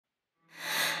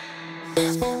Hello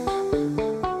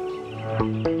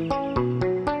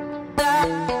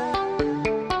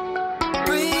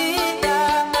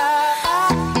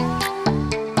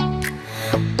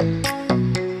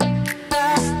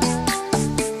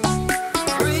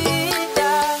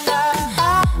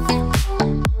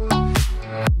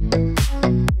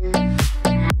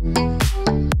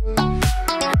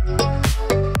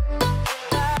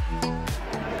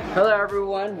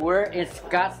everyone, we're in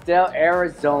Scottsdale,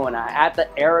 Arizona at the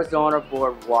Arizona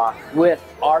Boardwalk with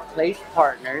our place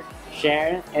partners,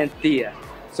 Sharon and Thea.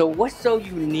 So what's so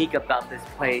unique about this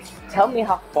place? Tell me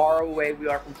how far away we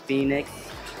are from Phoenix,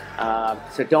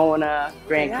 Sedona,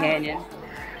 Grand Canyon.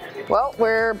 Well,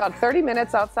 we're about 30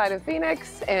 minutes outside of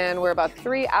Phoenix, and we're about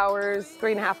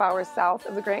 3.5 hours south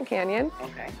of the Grand Canyon.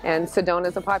 Okay. And Sedona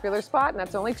is a popular spot, and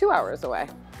that's only 2 hours away.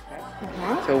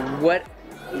 Okay. So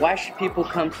why should people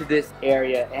come to this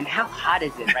area, and how hot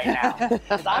is it right now?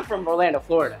 Because I'm from Orlando,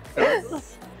 Florida. So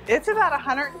it's about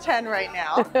 110 right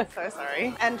now. So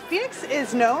sorry. And Phoenix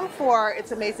is known for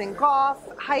its amazing golf,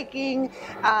 hiking,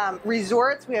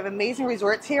 resorts. We have amazing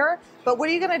resorts here. But what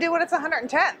are you going to do when it's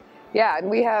 110? Yeah, and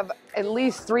we have at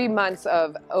least 3 months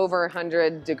of over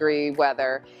 100-degree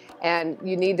weather, and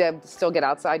you need to still get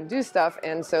outside and do stuff.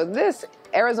 And so this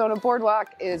Arizona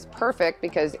Boardwalk is perfect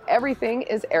because everything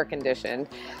is air conditioned.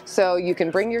 So you can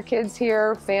bring your kids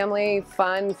here, family,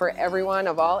 fun for everyone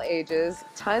of all ages,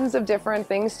 tons of different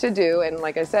things to do. And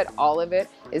like I said, all of it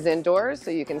is indoors so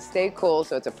you can stay cool.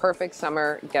 So it's a perfect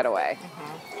summer getaway.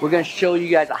 We're gonna show you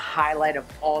guys a highlight of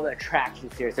all the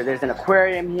attractions here. So there's an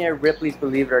aquarium here, Ripley's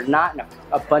Believe It or Not, and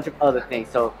a bunch of other things.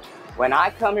 So when I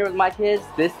come here with my kids,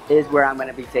 this is where I'm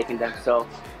gonna be taking them. So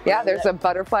yeah, there's a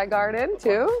butterfly garden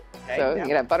too. Okay, so you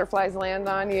can have butterflies land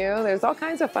on you. There's all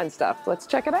kinds of fun stuff. Let's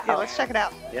check it out. Yeah, let's check it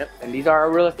out. Yep, and these are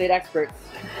our real estate experts.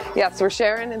 Yes, we're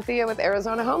Sharon and Thea with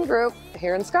Arizona Home Group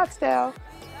here in Scottsdale.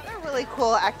 A really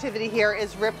cool activity here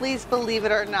is Ripley's Believe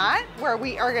It or Not, where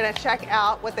we are going to check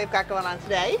out what they've got going on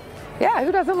today. Yeah,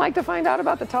 who doesn't like to find out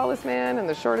about the tallest man and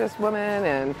the shortest woman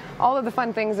and all of the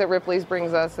fun things that Ripley's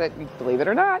brings us that, believe it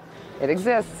or not, it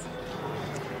exists.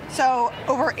 So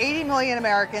over 80 million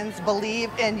Americans believe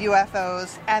in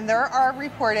UFOs, and there are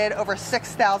reported over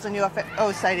 6,000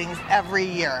 UFO sightings every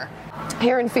year.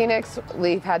 Here in Phoenix,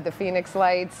 we've had the Phoenix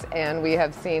lights, and we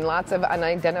have seen lots of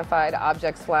unidentified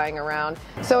objects flying around.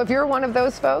 So if you're one of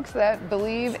those folks that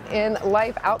believe in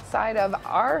life outside of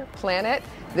our planet,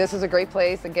 this is a great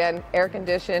place. Again, air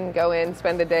conditioned, go in,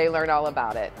 spend the day, learn all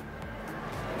about it.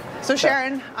 So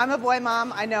Sharon, I'm a boy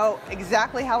mom. I know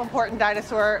exactly how important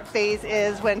dinosaur phase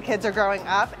is when kids are growing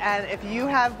up. And if you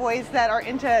have boys that are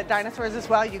into dinosaurs as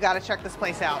well, you got to check this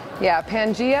place out. Yeah,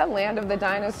 Pangea Land of the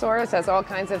Dinosaurs has all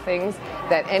kinds of things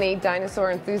that any dinosaur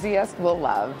enthusiast will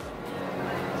love.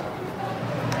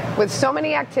 With so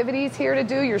many activities here to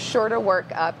do, you're sure to work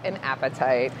up an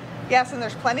appetite. Yes, and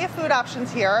there's plenty of food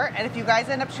options here. And if you guys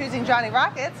end up choosing Johnny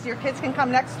Rockets, your kids can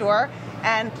come next door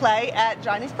and play at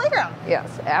Johnny's Playground.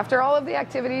 Yes, after all of the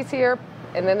activities here,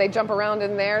 and then they jump around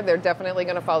in there, they're definitely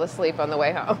going to fall asleep on the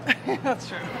way home. That's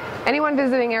true. Anyone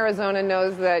visiting Arizona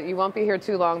knows that you won't be here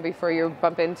too long before you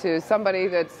bump into somebody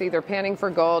that's either panning for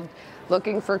gold,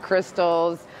 looking for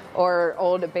crystals, or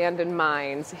old abandoned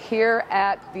mines. Here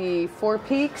at the Four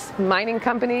Peaks Mining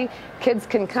Company, kids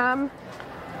can come,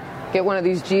 get one of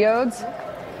these geodes,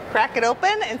 crack it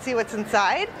open and see what's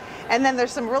inside. And then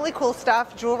there's some really cool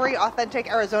stuff, jewelry,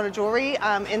 authentic Arizona jewelry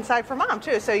inside for mom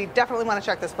too. So you definitely want to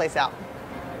check this place out.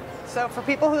 So for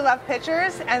people who love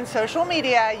pictures and social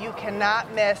media, you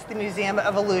cannot miss the Museum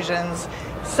of Illusions.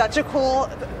 Such a cool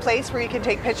place where you can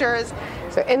take pictures.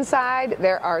 So inside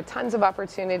there are tons of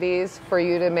opportunities for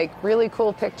you to make really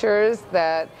cool pictures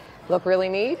that look really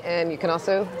neat, and you can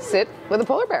also sit with a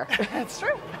polar bear. That's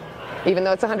true. Even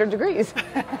though it's 100 degrees.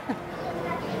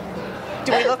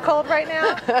 Do we look cold right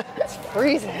now? It's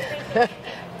freezing.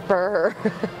 Brr.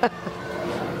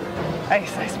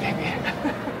 Ice, ice, baby.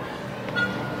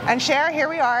 And Cher, here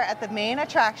we are at the main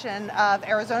attraction of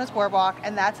Arizona's Boardwalk,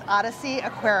 and that's Odyssey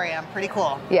Aquarium. Pretty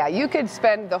cool. Yeah, you could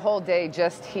spend the whole day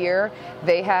just here.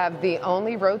 They have the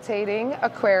only rotating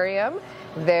aquarium.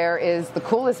 There is the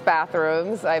coolest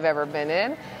bathrooms I've ever been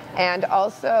in. And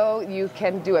also you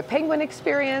can do a penguin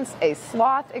experience, a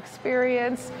sloth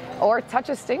experience, or touch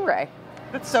a stingray.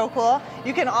 That's so cool.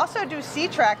 You can also do Sea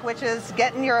Trek, which is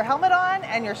getting your helmet on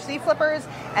and your sea flippers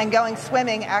and going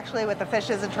swimming actually with the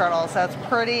fishes and turtles. So it's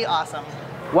pretty awesome.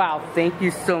 Wow, thank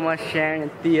you so much, Sharon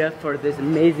and Thea, for this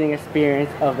amazing experience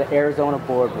of the Arizona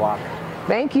Boardwalk.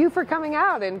 Thank you for coming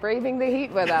out and braving the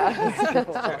heat with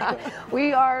us.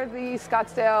 We are the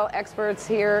Scottsdale experts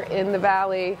here in the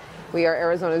Valley. We are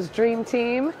Arizona's dream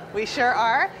team. We sure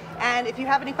are. And if you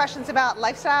have any questions about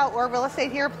lifestyle or real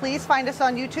estate here, please find us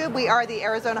on YouTube. We are the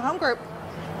Arizona Home Group.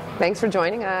 Thanks for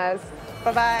joining us.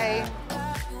 Bye-bye.